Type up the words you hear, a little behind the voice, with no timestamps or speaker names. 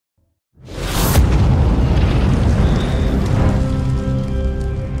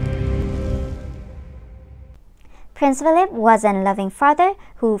Prince Philip wasn't a loving father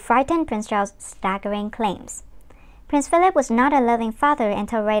who frightened Prince Charles' staggering claims. Prince Philip was not a loving father and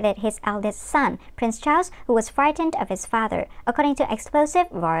tolerated his eldest son, Prince Charles, who was frightened of his father, according to explosive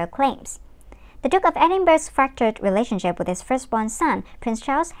royal claims. The Duke of Edinburgh's fractured relationship with his firstborn son, Prince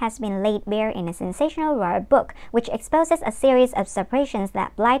Charles, has been laid bare in a sensational royal book, which exposes a series of separations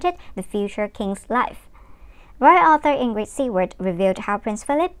that blighted the future king's life. Royal author Ingrid Seward revealed how Prince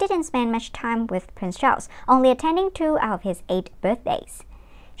Philip didn't spend much time with Prince Charles, only attending 2 out of his 8 birthdays.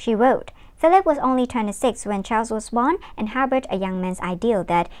 She wrote, Philip was only 26 when Charles was born and harbored a young man's ideal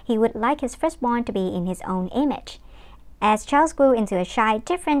that he would like his firstborn to be in his own image. As Charles grew into a shy,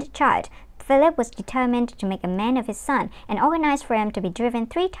 different child, Philip was determined to make a man of his son and organized for him to be driven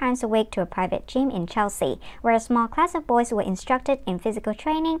 3 times a week to a private gym in Chelsea, where a small class of boys were instructed in physical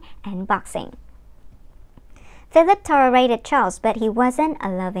training and boxing. Philip tolerated Charles, but he wasn't a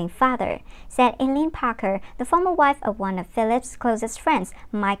loving father, said Eileen Parker, the former wife of one of Philip's closest friends,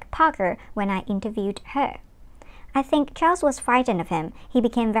 Mike Parker, when I interviewed her. I think Charles was frightened of him. He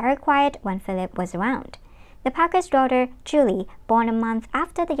became very quiet when Philip was around. The Parker's daughter, Julie, born a month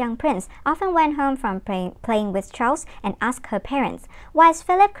after the young prince, often went home from playing with Charles and asked her parents, why is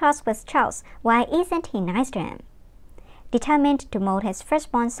Philip cross with Charles? Why isn't he nice to him? Determined to mold his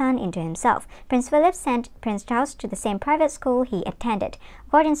firstborn son into himself, Prince Philip sent Prince Charles to the same private school he attended,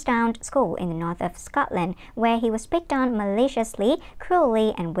 Gordonstoun School in the north of Scotland, where he was picked on maliciously,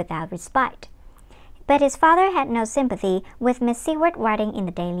 cruelly, and without respite. But his father had no sympathy, with Miss Seward writing in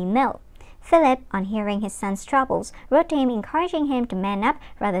the Daily Mail. Philip, on hearing his son's troubles, wrote to him encouraging him to man up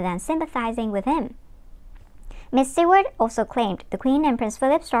rather than sympathizing with him. Miss Seward also claimed the Queen and Prince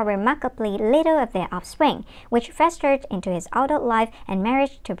Philip saw remarkably little of their offspring, which festered into his adult life and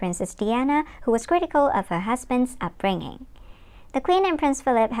marriage to Princess Diana, who was critical of her husband's upbringing. The Queen and Prince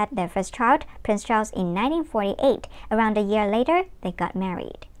Philip had their first child, Prince Charles, in 1948. Around a year later, they got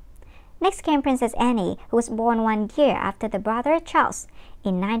married. Next came Princess Anne, who was born 1 year after the brother Charles.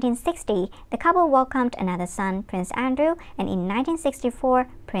 In 1960, the couple welcomed another son, Prince Andrew, and in 1964,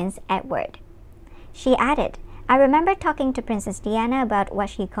 Prince Edward. She added, I remember talking to Princess Diana about what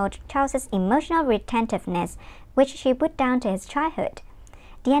she called Charles's emotional retentiveness, which she put down to his childhood.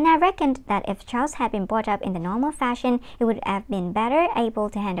 Diana reckoned that if Charles had been brought up in the normal fashion, he would have been better able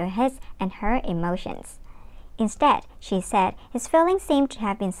to handle his and her emotions. Instead, she said, his feelings seemed to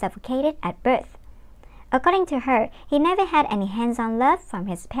have been suffocated at birth. According to her, he never had any hands-on love from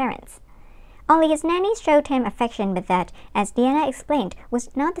his parents. Only his nanny showed him affection, but that, as Diana explained,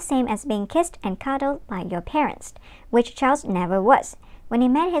 was not the same as being kissed and cuddled by your parents, which Charles never was. When he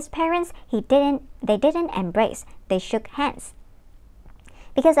met his parents, they didn't embrace, they shook hands.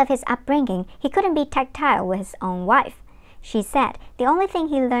 Because of his upbringing, he couldn't be tactile with his own wife. She said the only thing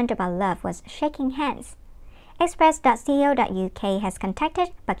he learned about love was shaking hands. Express.co.uk has contacted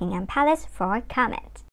Buckingham Palace for comment.